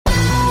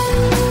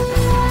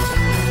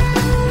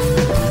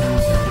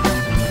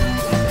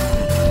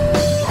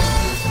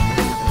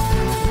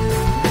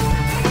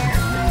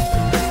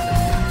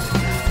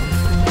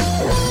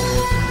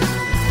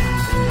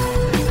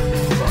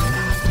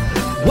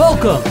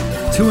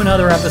Welcome to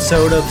another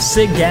episode of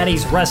Sig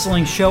Daddy's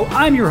Wrestling Show.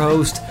 I'm your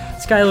host,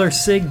 Skylar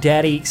Sig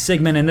Daddy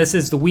Sigmund, and this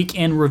is the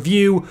weekend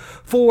review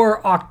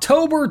for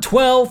October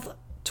 12th,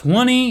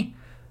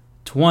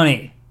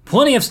 2020.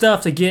 Plenty of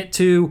stuff to get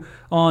to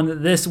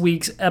on this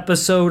week's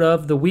episode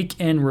of the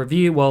Weekend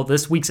Review. Well,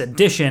 this week's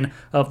edition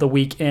of the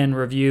Weekend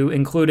Review,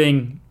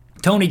 including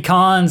Tony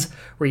Khan's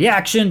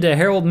reaction to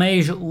Harold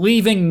Meij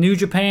leaving New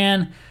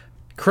Japan,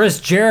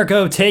 Chris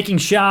Jericho taking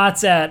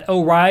shots at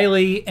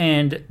O'Reilly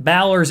and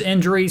Balor's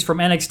injuries from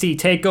NXT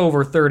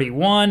TakeOver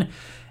 31,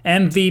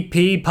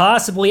 MVP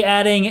possibly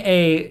adding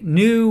a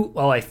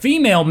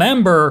female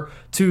member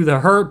to the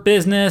Hurt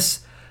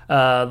Business,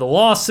 the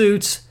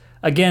lawsuits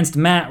against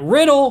Matt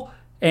Riddle,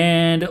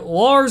 and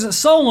Lars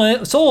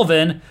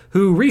Sullivan,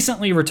 who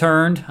recently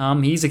returned.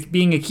 He's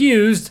being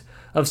accused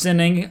of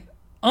sending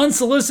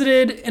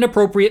unsolicited,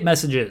 inappropriate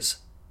messages.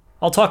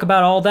 I'll talk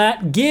about all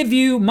that, give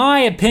you my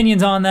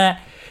opinions on that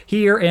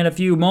here in a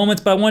few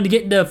moments, but I wanted to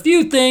get into a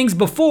few things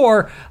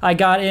before I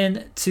got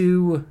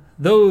into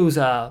those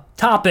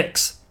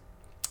topics.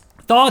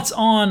 Thoughts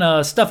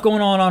on stuff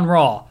going on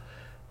Raw.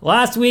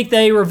 Last week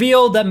they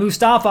revealed that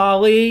Mustafa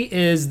Ali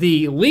is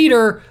the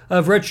leader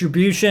of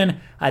Retribution.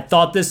 I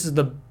thought this is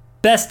the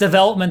best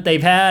development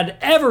they've had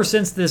ever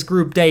since this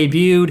group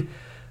debuted.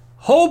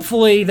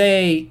 Hopefully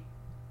they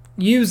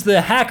use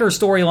the hacker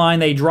storyline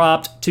they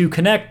dropped to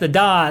connect the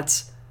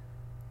dots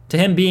to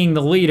him being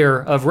the leader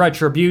of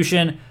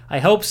Retribution. I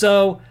hope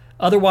so.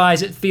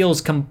 Otherwise, it feels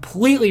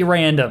completely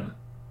random.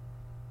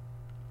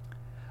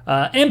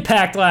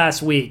 Impact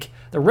last week.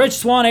 The Rich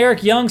Swann,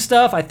 Eric Young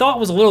stuff I thought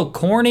was a little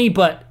corny,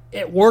 but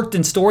it worked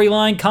in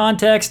storyline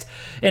context,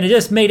 and it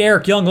just made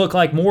Eric Young look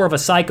like more of a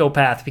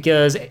psychopath,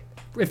 because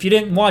if you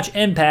didn't watch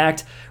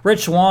Impact,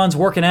 Rich Swann's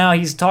working out,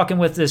 he's talking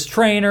with his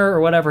trainer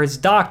or whatever, his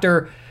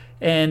doctor,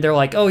 and they're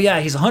like, oh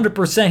yeah, he's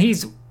 100%,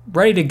 he's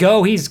ready to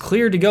go, he's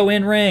cleared to go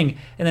in ring,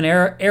 and then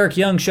Eric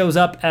Young shows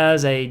up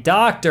as a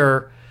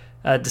doctor,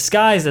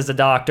 disguised as a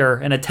doctor,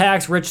 and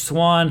attacks Rich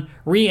Swann,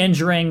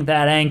 re-injuring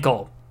that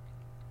ankle.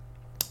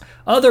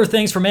 Other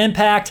things from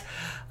Impact,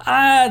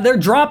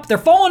 they're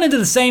falling into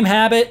the same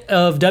habit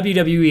of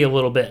WWE a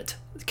little bit,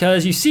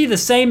 because you see the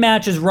same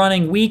matches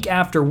running week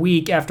after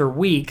week after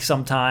week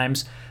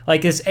sometimes.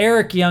 Like this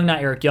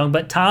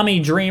Tommy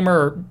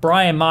Dreamer,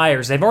 Brian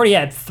Myers. They've already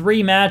had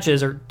 3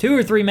 matches, or 2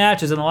 or 3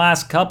 matches in the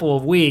last couple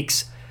of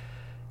weeks.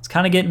 It's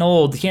kind of getting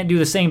old. You can't do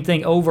the same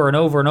thing over and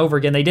over and over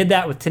again. They did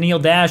that with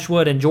Tennille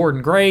Dashwood and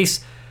Jordynne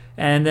Grace,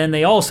 and then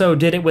they also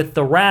did it with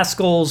the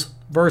Rascals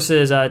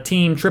versus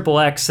Team Triple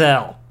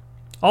XL.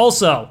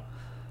 Also,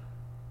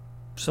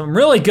 some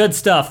really good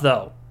stuff,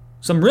 though.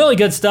 Some really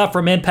good stuff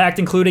from Impact,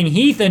 including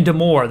Heath and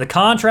D'Amore. The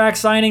contract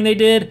signing they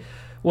did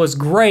was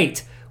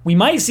great. We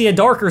might see a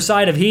darker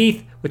side of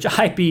Heath, which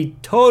I'd be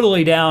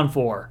totally down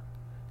for.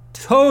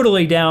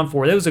 Totally down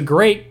for. It was a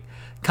great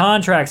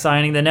contract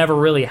signing that never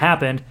really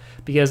happened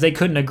because they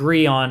couldn't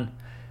agree on,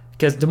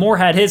 because D'Amore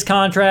had his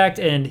contract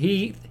and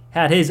he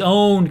had his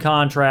own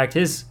contract,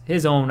 his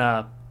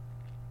own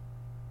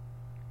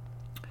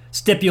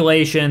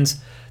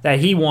stipulations that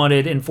he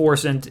wanted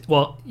enforced and,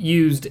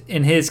 used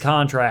in his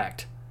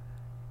contract.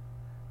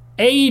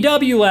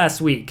 AEW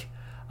last week.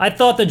 I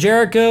thought the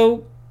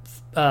Jericho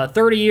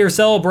 30-year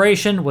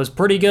celebration was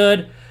pretty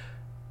good.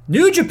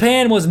 New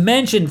Japan was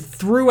mentioned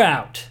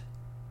throughout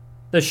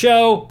the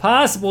show,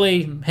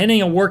 possibly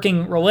hinting a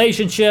working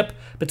relationship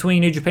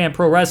between New Japan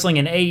Pro Wrestling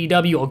and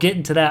AEW. We'll get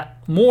into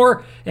that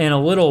more in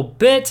a little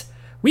bit.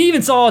 We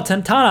even saw a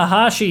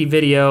Tanahashi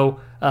video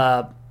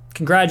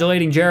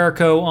congratulating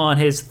Jericho on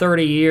his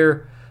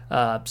 30-year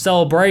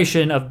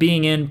celebration of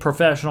being in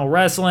professional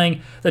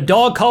wrestling. The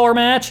dog collar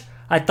match,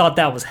 I thought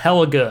that was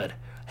hella good.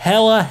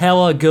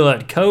 Hella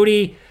good.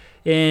 Cody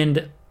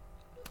and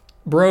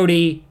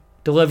Brody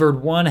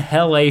delivered one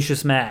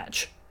hellacious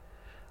match.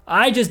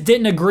 I just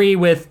didn't agree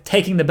with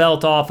taking the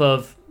belt off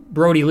of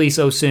Brody Lee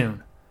so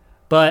soon.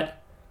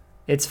 But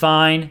it's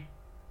fine.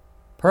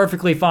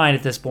 Perfectly fine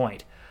at this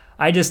point.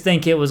 I just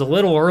think it was a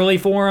little early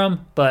for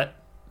him, but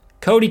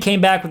Cody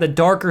came back with a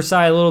darker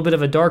side, a little bit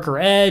of a darker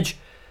edge.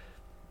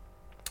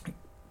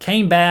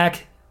 Came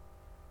back,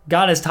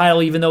 got his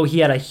title even though he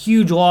had a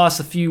huge loss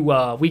a few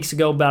weeks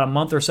ago, about a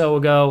month or so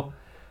ago.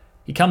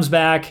 He comes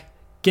back,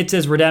 gets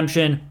his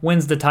redemption,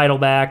 wins the title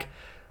back,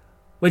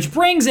 which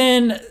brings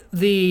in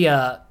the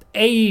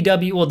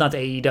AEW, well, not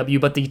the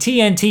AEW, but the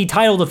TNT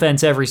title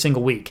defense every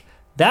single week.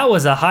 That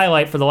was a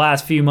highlight for the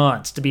last few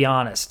months, to be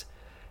honest.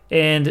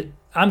 And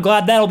I'm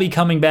glad that'll be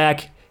coming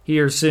back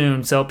here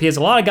soon. So, because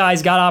a lot of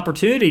guys got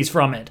opportunities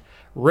from it.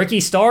 Ricky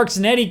Starks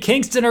and Eddie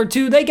Kingston are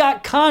two. They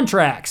got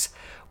contracts.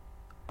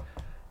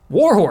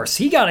 Warhorse,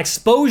 he got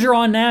exposure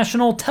on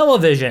national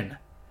television.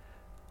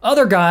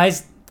 Other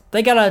guys,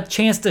 they got a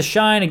chance to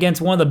shine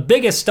against one of the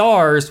biggest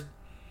stars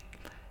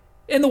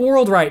in the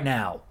world right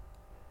now.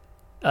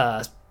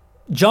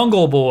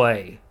 Jungle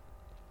Boy.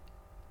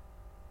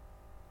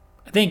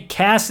 I think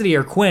Cassidy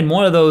or Quinn,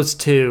 one of those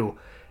two.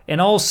 And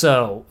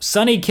also,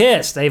 Sonny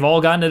Kiss. They've all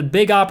gotten a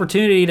big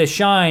opportunity to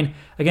shine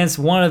against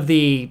one of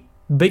the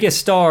biggest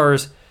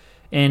stars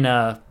in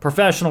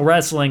professional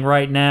wrestling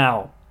right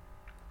now.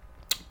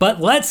 But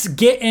let's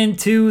get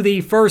into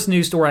the first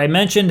news story. I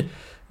mentioned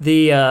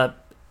the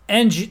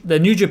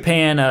New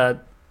Japan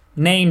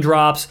name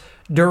drops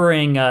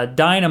during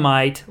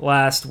Dynamite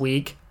last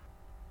week.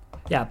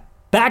 Yeah,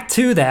 back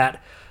to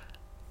that.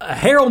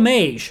 Harold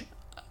Meij,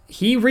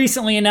 he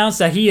recently announced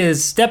that he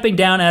is stepping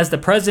down as the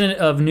president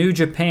of New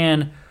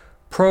Japan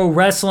Pro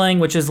Wrestling,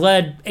 which has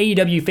led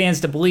AEW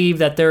fans to believe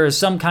that there is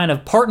some kind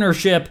of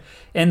partnership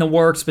in the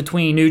works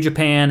between New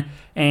Japan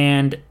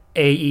and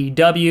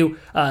AEW.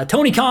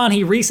 Tony Khan,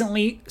 he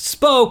recently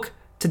spoke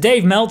to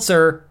Dave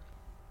Meltzer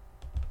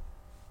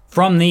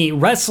from the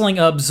Wrestling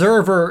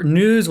Observer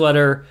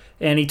newsletter,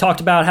 and he talked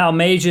about how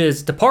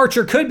Meij's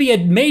departure could be a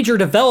major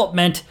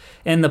development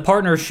in the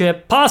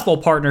possible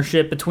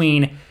partnership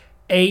between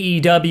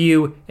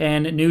AEW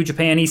and New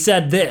Japan. He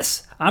said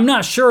this: "I'm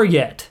not sure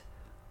yet,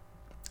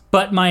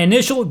 but my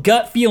initial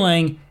gut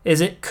feeling is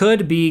it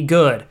could be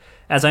good."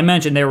 As I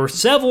mentioned, there were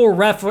several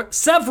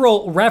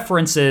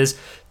references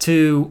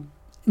to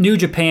New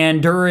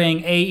Japan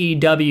during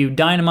AEW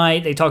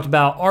Dynamite. They talked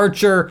about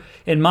Archer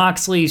and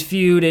Moxley's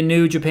feud in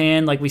New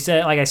Japan. Like I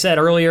said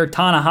earlier,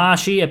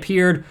 Tanahashi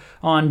appeared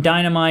on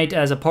Dynamite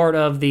as a part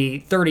of the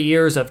 30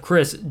 years of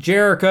Chris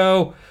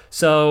Jericho.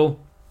 So,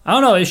 I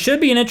don't know, it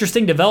should be an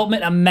interesting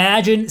development.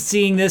 Imagine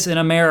seeing this in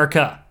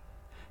America.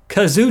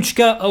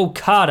 Kazuchika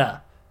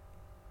Okada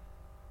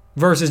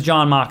versus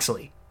Jon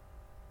Moxley.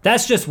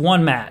 That's just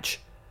one match.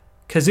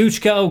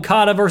 Kazuchika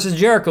Okada versus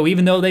Jericho,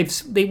 even though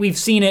we've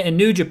seen it in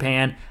New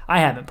Japan. I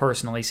haven't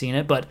personally seen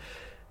it, but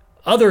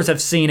others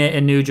have seen it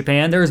in New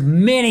Japan. There's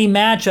many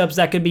matchups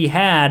that could be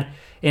had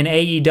in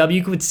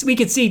AEW. We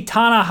could see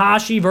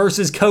Tanahashi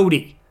versus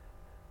Cody.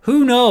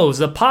 Who knows?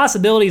 The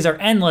possibilities are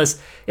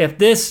endless if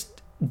this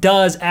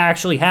does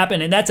actually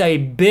happen, and that's a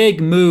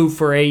big move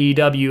for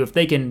AEW if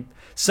they can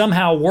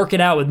somehow work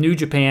it out with New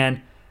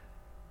Japan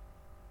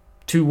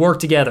to work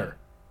together,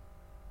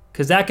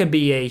 because that could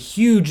be a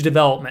huge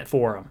development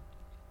for them.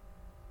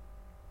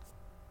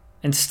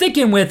 And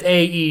sticking with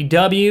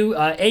AEW,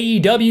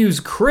 AEW's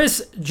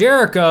Chris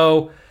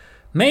Jericho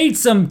made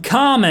some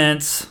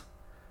comments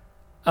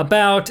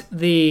about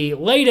the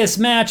latest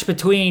match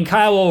between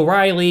Kyle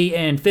O'Reilly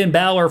and Finn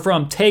Balor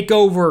from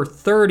TakeOver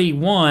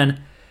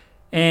 31.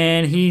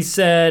 And he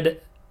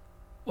said,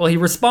 he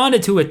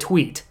responded to a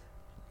tweet.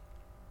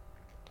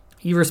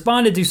 He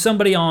responded to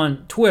somebody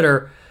on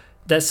Twitter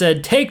that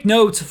said, "Take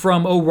notes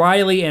from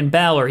O'Reilly and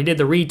Balor." He did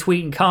the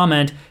retweet and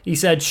comment. He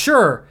said,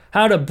 "Sure,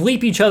 how to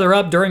bleep each other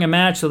up during a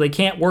match so they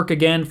can't work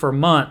again for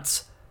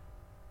months."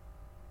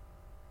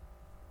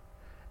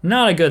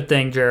 Not a good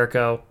thing,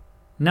 Jericho.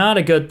 Not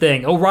a good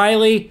thing.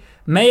 O'Reilly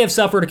may have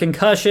suffered a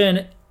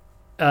concussion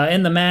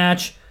in the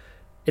match.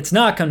 It's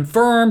not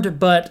confirmed,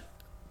 but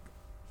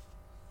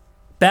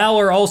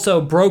Balor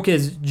also broke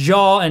his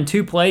jaw in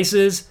 2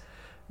 places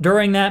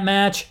during that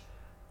match.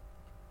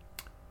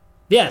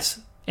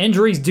 Yes,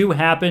 injuries do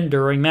happen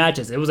during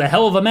matches. It was a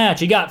hell of a match.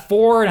 He got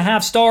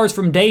 4.5 stars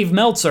from Dave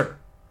Meltzer.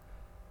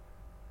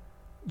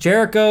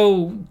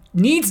 Jericho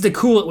needs to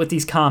cool it with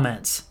these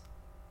comments.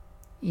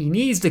 He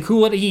needs to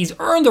cool it. He's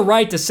earned the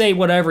right to say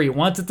whatever he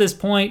wants at this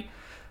point,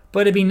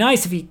 but it'd be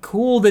nice if he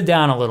cooled it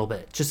down a little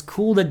bit. Just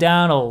cooled it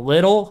down a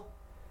little,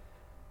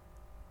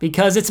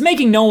 because it's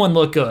making no one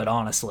look good,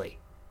 honestly.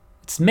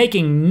 It's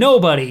making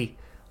nobody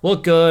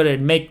look good,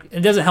 and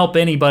it doesn't help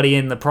anybody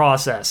in the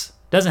process.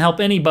 It doesn't help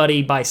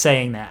anybody by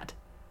saying that.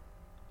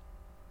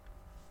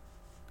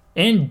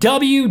 In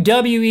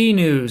WWE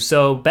news,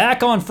 so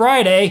back on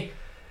Friday,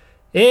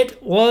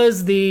 it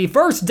was the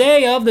first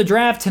day of the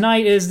draft.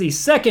 Tonight is the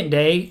second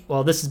day.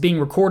 Well, this is being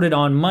recorded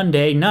on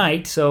Monday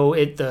night, so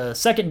the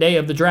second day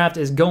of the draft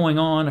is going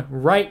on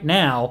right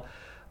now.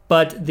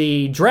 But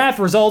the draft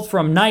results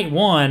from night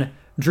 1: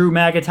 Drew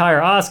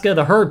McIntyre, Asuka,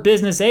 The Hurt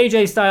Business,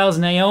 AJ Styles,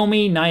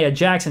 Naomi, Nia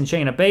Jackson,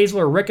 Shayna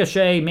Baszler,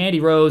 Ricochet, Mandy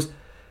Rose,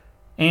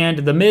 and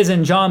The Miz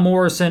and John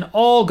Morrison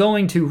all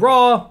going to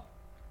Raw.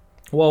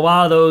 Well, a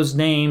lot of those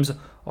names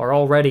are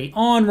already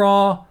on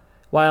Raw,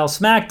 while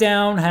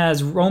SmackDown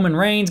has Roman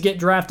Reigns get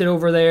drafted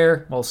over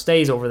there. Well,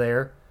 stays over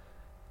there.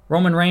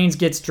 Roman Reigns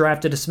gets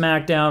drafted to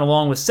SmackDown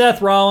along with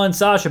Seth Rollins,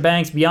 Sasha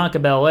Banks, Bianca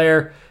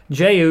Belair,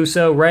 Jey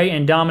Uso, Rey,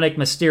 and Dominic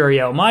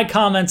Mysterio. My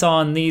comments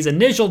on these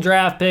initial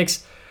draft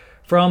picks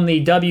from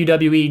the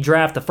WWE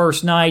draft the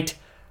first night: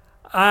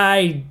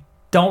 I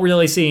don't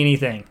really see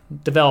anything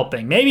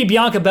developing. Maybe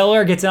Bianca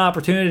Belair gets an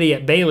opportunity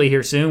at Bayley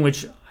here soon,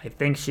 which I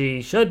think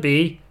she should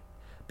be,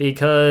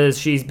 because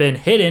she's been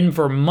hidden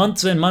for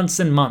months and months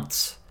and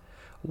months.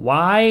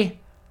 Why?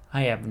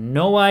 I have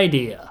no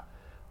idea.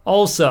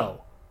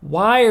 Also,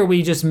 why are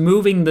we just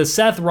moving the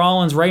Seth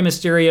Rollins, Rey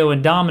Mysterio,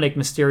 and Dominic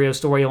Mysterio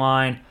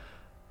storyline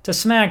to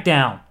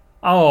SmackDown?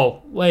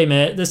 Oh, wait a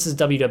minute. This is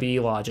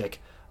WWE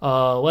logic.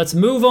 Let's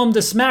move them to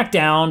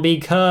SmackDown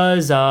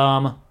because,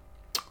 a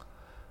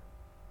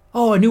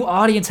new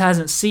audience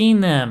hasn't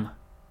seen them.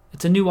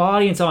 It's a new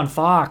audience on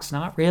Fox.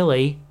 Not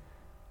really.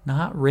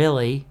 Not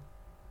really.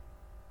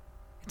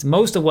 It's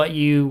most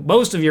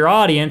of your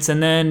audience,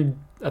 and then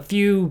a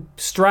few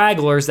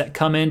stragglers that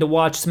come in to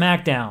watch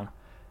SmackDown.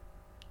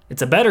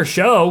 It's a better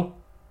show.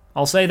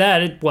 I'll say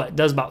that. It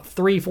does about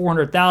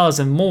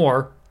 400,000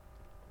 more.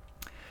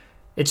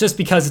 It's just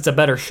because it's a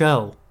better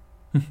show.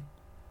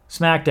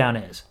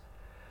 SmackDown is.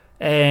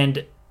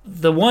 And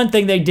the one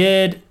thing they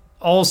did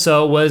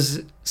also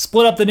was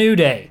split up the New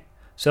Day.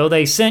 So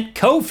they sent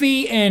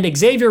Kofi and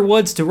Xavier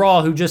Woods to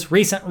Raw, who just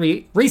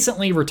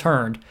recently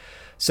returned.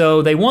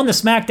 So they won the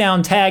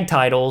SmackDown tag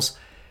titles,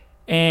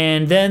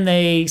 and then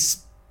they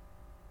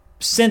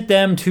sent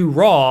them to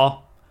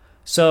Raw.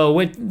 So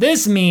what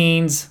this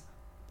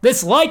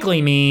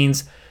likely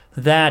means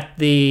that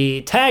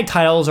the tag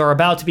titles are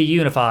about to be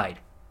unified,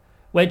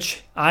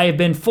 which I have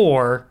been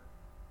for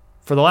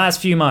the last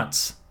few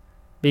months,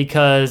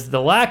 because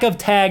the lack of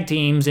tag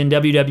teams in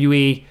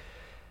WWE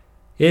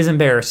is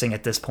embarrassing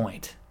at this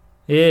point.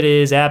 It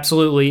is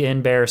absolutely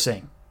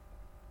embarrassing.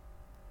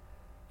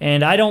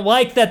 And I don't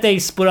like that they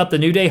split up the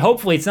New Day.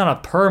 Hopefully it's not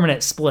a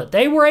permanent split.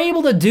 They were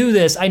able to do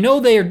this. I know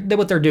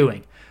what they're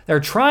doing.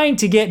 They're trying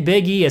to get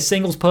Big E a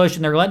singles push,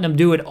 and they're letting him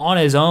do it on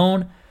his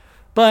own.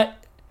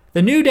 But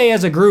the New Day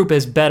as a group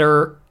is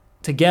better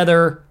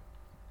together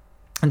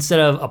instead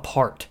of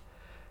apart.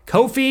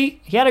 Kofi,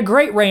 he had a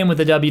great reign with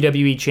the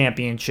WWE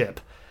Championship.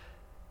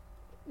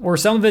 Were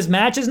some of his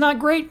matches not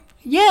great?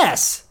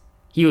 Yes.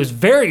 He was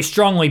very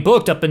strongly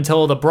booked up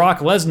until the Brock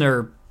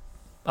Lesnar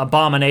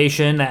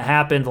abomination that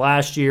happened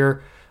last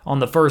year on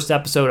the first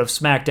episode of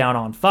SmackDown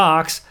on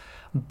Fox.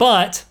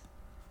 But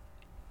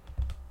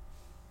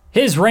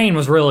his reign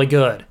was really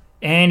good.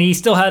 And he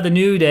still had the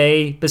New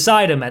Day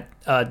beside him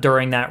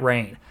during that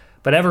reign.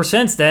 But ever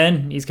since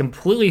then, he's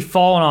completely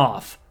fallen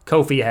off.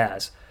 Kofi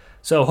has.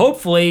 So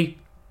hopefully,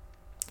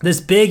 this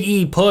Big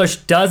E push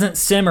doesn't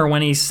simmer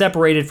when he's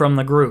separated from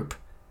the group.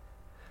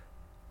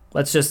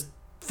 Let's just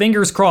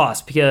fingers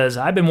crossed, because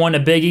I've been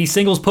wanting a Big E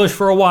singles push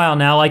for a while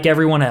now, like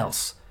everyone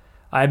else.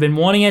 I've been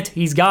wanting it.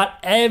 He's got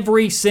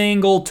every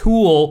single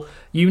tool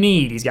you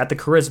need. He's got the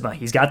charisma.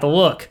 He's got the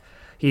look.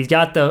 He's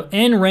got the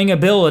in-ring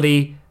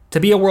ability to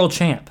be a world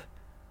champ.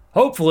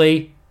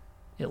 Hopefully,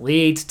 it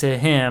leads to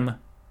him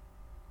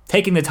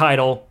taking the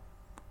title.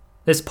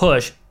 This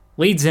push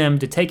leads him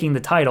to taking the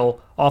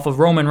title off of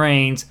Roman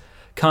Reigns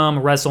come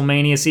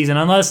WrestleMania season,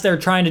 unless they're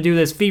trying to do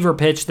this fever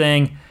pitch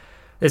thing,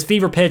 this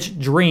fever pitch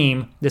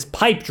dream, this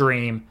pipe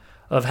dream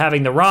of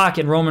having The Rock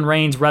and Roman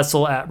Reigns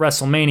wrestle at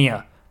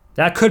WrestleMania.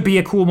 That could be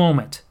a cool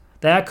moment.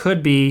 That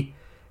could be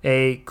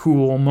a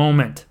cool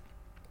moment.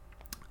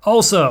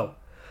 Also,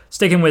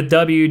 sticking with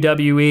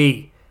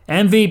WWE,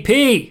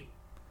 MVP.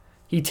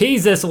 He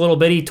teased this a little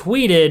bit. He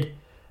tweeted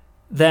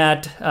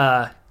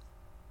that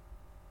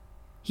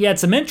he had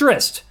some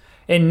interest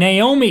in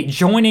Naomi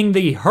joining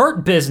the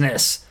Hurt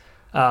Business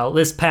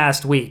this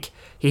past week.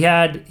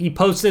 He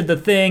posted the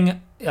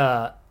thing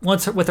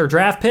once with her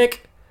draft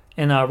pick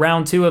in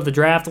round 2 of the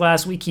draft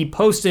last week. He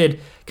posted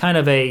kind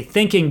of a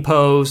thinking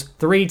pose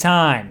 3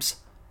 times.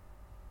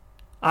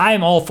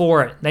 I'm all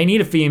for it. They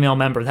need a female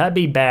member. That'd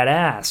be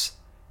badass.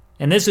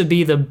 And this would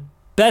be the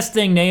best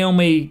thing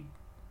Naomi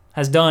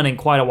has done in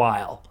quite a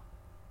while.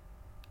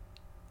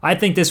 I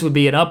think this would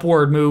be an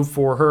upward move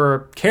for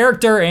her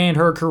character and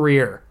her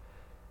career.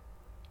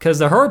 Because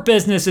the Hurt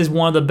Business is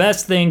one of the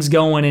best things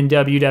going in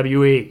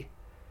WWE.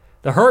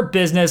 The Hurt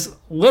Business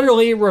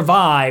literally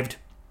revived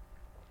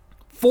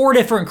 4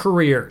 different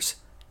careers.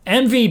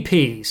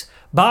 MVPs,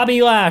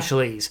 Bobby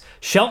Lashley's,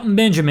 Shelton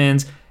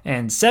Benjamin's,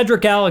 and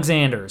Cedric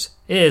Alexander's.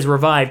 It has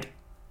revived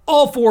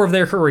all 4 of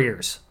their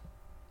careers.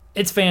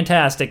 It's a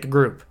fantastic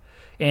group.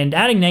 And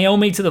adding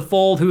Naomi to the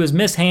fold, who has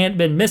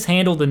been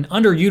mishandled and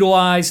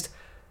underutilized,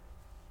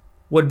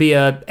 would be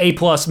a A+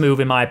 move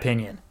in my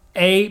opinion.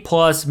 A+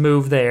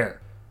 move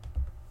there.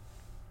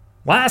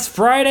 Last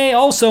Friday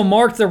also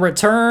marked the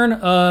return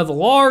of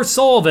Lars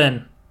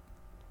Sullivan.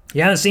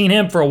 You haven't seen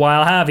him for a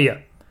while, have you?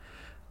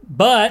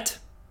 But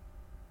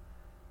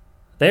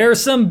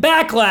there's some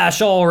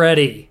backlash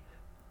already.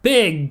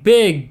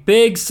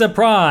 Big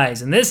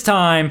surprise. And this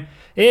time,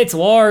 it's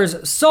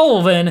Lars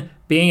Sullivan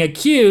being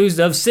accused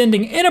of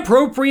sending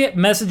inappropriate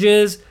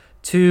messages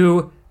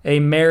to a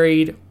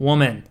married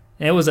woman.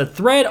 And it was a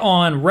thread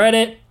on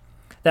Reddit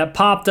that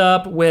popped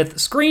up with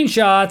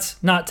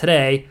screenshots, not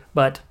today,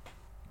 but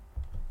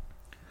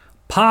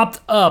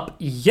popped up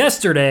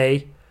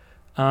yesterday.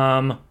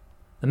 The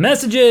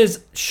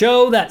messages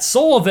show that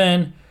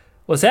Sullivan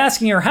was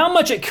asking her how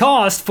much it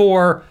cost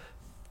for,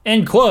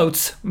 in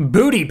quotes,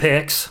 booty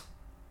pics.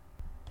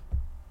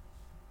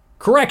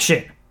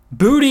 Correction,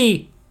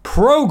 booty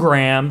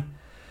program.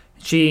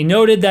 She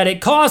noted that it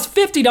cost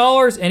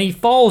 $50, and he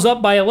follows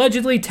up by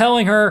allegedly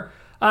telling her,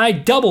 "I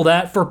double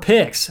that for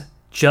pics.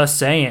 Just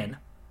saying."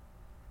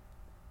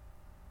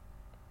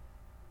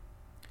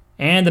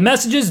 And the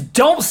messages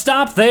don't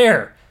stop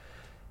there.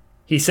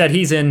 He said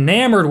he's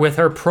enamored with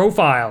her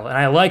profile, and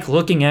I like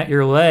looking at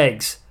your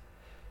legs.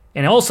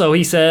 And also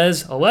he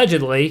says,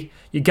 allegedly,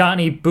 "You got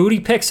any booty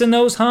pics in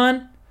those,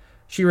 hon?"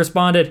 She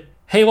responded,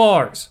 "Hey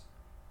Lars,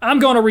 I'm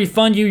going to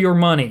refund you your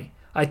money.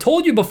 I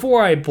told you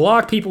before I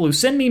block people who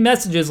send me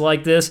messages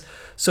like this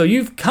So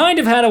you've kind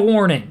of had a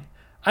warning.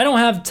 I don't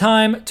have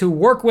time to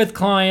work with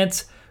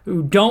clients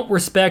who don't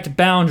respect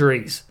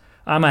boundaries.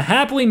 I'm a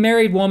happily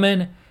married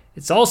woman.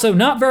 It's also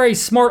not very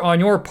smart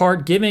on your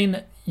part,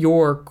 given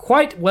you're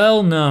quite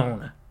well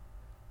known.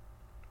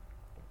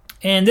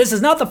 And this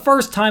is not the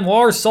first time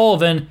Lars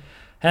Sullivan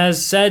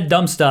has said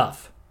dumb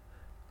stuff.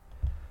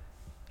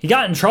 He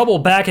got in trouble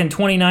back in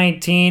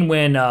 2019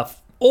 when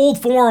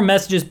old forum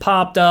messages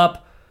popped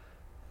up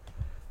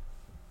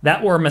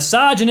that were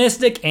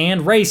misogynistic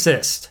and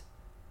racist.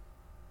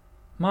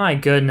 My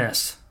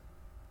goodness.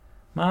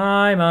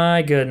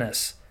 My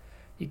goodness.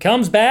 He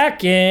comes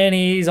back and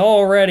he's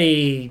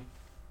already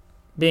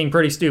being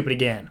pretty stupid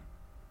again.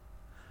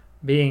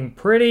 Being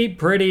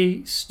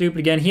pretty stupid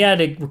again. He had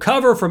to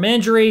recover from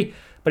injury,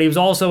 but he was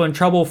also in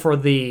trouble for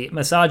the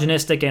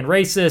misogynistic and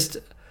racist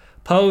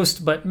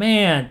post. But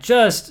man,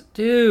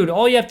 dude,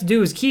 all you have to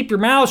do is keep your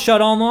mouth shut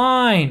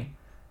online.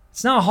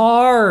 It's not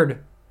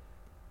hard.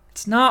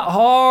 It's not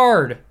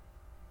hard.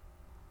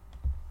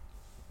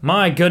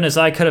 My goodness,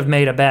 I could have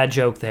made a bad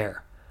joke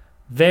there.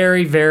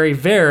 Very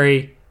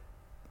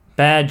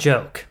bad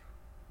joke.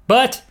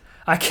 But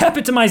I kept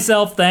it to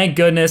myself, thank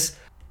goodness.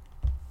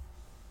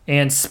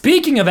 And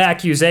speaking of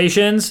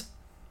accusations,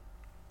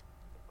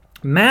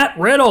 Matt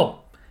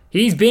Riddle.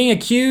 He's being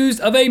accused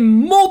of a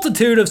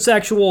multitude of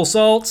sexual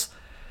assaults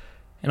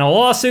in a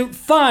lawsuit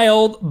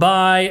filed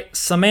by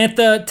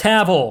Samantha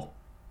Tavel.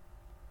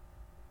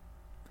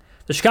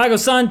 The Chicago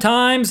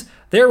Sun-Times,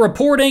 they're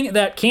reporting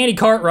that Candy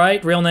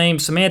Cartwright, real name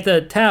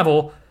Samantha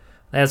Tavel,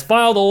 has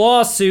filed a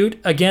lawsuit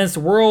against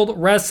World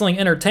Wrestling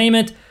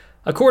Entertainment.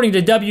 According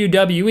to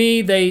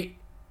WWE,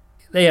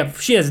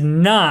 she has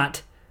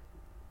not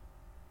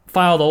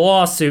filed a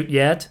lawsuit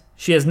yet.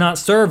 She has not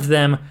served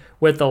them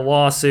with a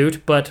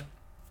lawsuit, but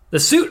the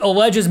suit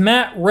alleges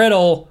Matt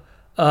Riddle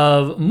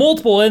of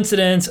multiple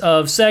incidents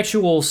of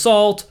sexual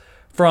assault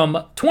from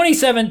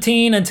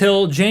 2017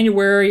 until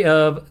January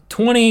of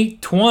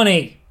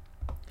 2020.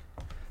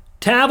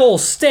 Tavel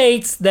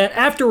states that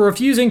after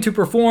refusing to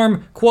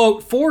perform,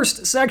 quote,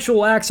 forced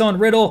sexual acts on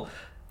Riddle,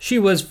 she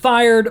was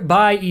fired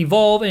by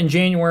Evolve in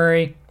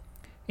January,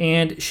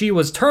 and she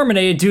was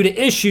terminated due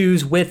to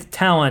issues with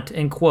talent,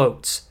 in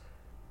quotes.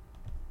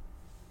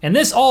 And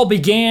this all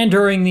began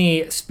during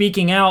the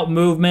Speaking Out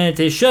movement.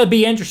 It should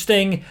be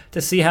interesting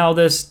to see how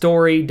this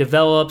story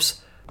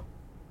develops.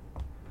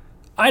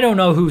 I don't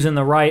know who's in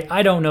the right.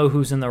 I don't know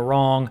who's in the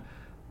wrong.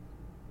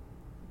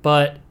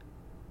 But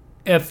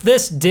if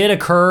this did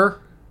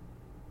occur,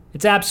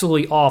 it's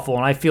absolutely awful,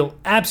 and I feel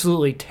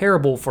absolutely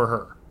terrible for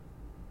her.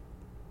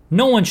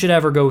 No one should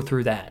ever go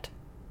through that.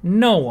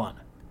 No one.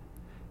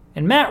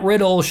 And Matt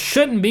Riddle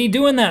shouldn't be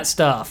doing that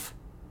stuff,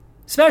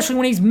 especially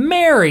when he's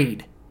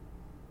married.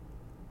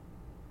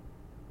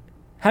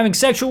 Having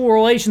sexual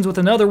relations with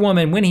another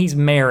woman when he's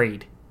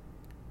married.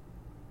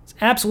 It's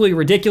absolutely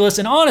ridiculous.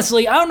 And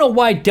honestly, I don't know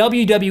why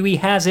WWE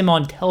has him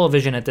on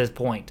television at this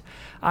point.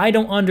 I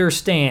don't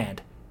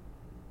understand.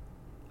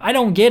 I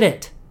don't get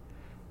it.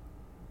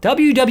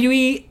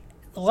 WWE,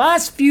 the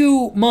last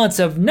few months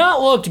have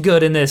not looked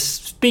good in this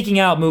Speaking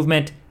Out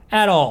movement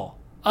at all.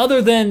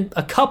 Other than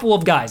a couple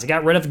of guys. They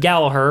got rid of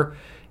Gallagher,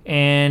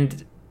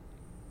 and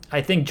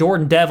I think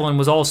Jordan Devlin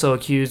was also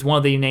accused, one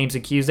of the names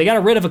accused. They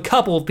got rid of a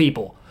couple of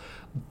people.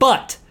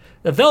 But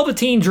the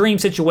Velveteen Dream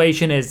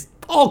situation is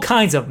all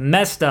kinds of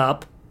messed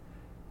up.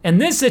 And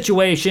this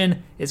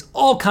situation is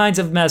all kinds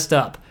of messed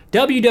up.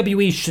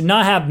 WWE should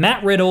not have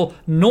Matt Riddle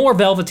nor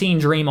Velveteen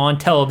Dream on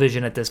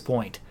television at this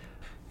point.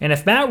 And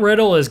if Matt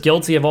Riddle is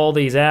guilty of all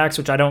these acts,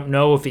 which I don't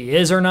know if he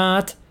is or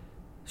not,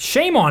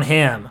 shame on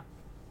him.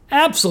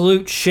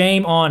 Absolute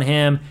shame on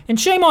him. And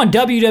shame on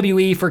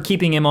WWE for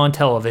keeping him on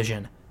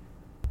television.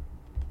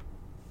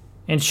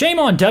 And shame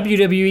on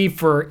WWE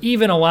for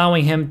even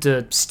allowing him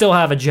to still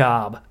have a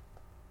job.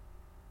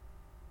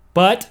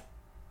 But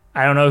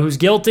I don't know who's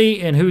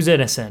guilty and who's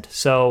innocent.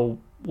 So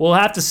we'll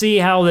have to see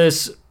how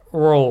this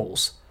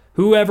rolls.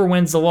 Whoever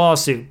wins the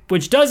lawsuit.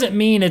 Which doesn't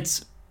mean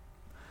it's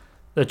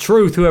the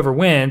truth, whoever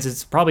wins.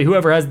 It's probably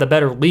whoever has the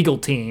better legal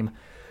team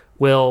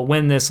will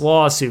win this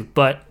lawsuit.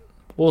 But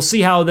we'll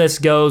see how this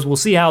goes. We'll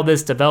see how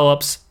this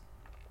develops.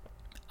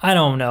 I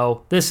don't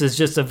know. This is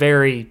just a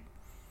very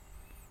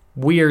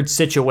weird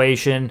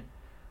situation.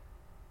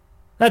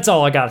 That's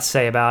all I got to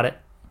say about it.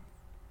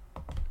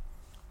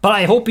 But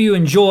I hope you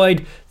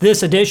enjoyed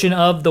this edition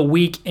of the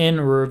Week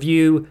in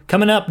Review.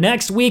 Coming up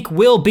next week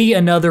will be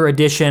another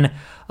edition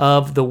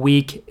of the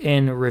Week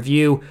in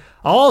Review.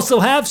 I'll also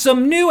have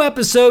some new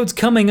episodes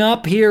coming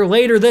up here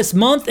later this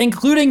month,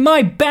 including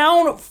my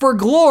Bound for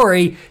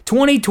Glory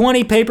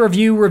 2020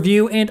 pay-per-view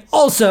review and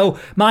also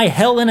my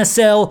Hell in a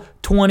Cell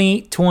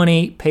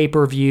 2020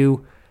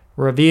 pay-per-view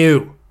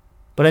review.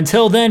 But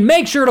until then,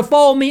 make sure to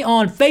follow me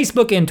on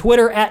Facebook and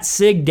Twitter at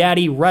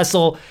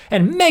SigDaddyWrestle,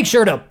 and make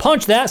sure to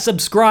punch that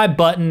subscribe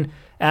button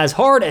as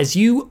hard as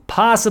you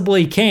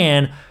possibly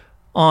can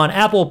on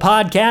Apple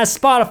Podcasts,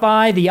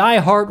 Spotify, the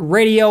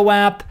iHeartRadio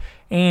app,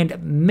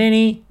 and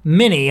many,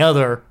 many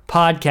other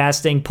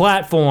podcasting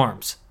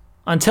platforms.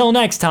 Until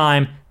next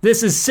time,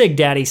 this is Sig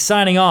Daddy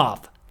signing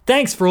off.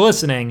 Thanks for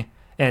listening,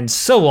 and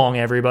so long,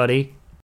 everybody.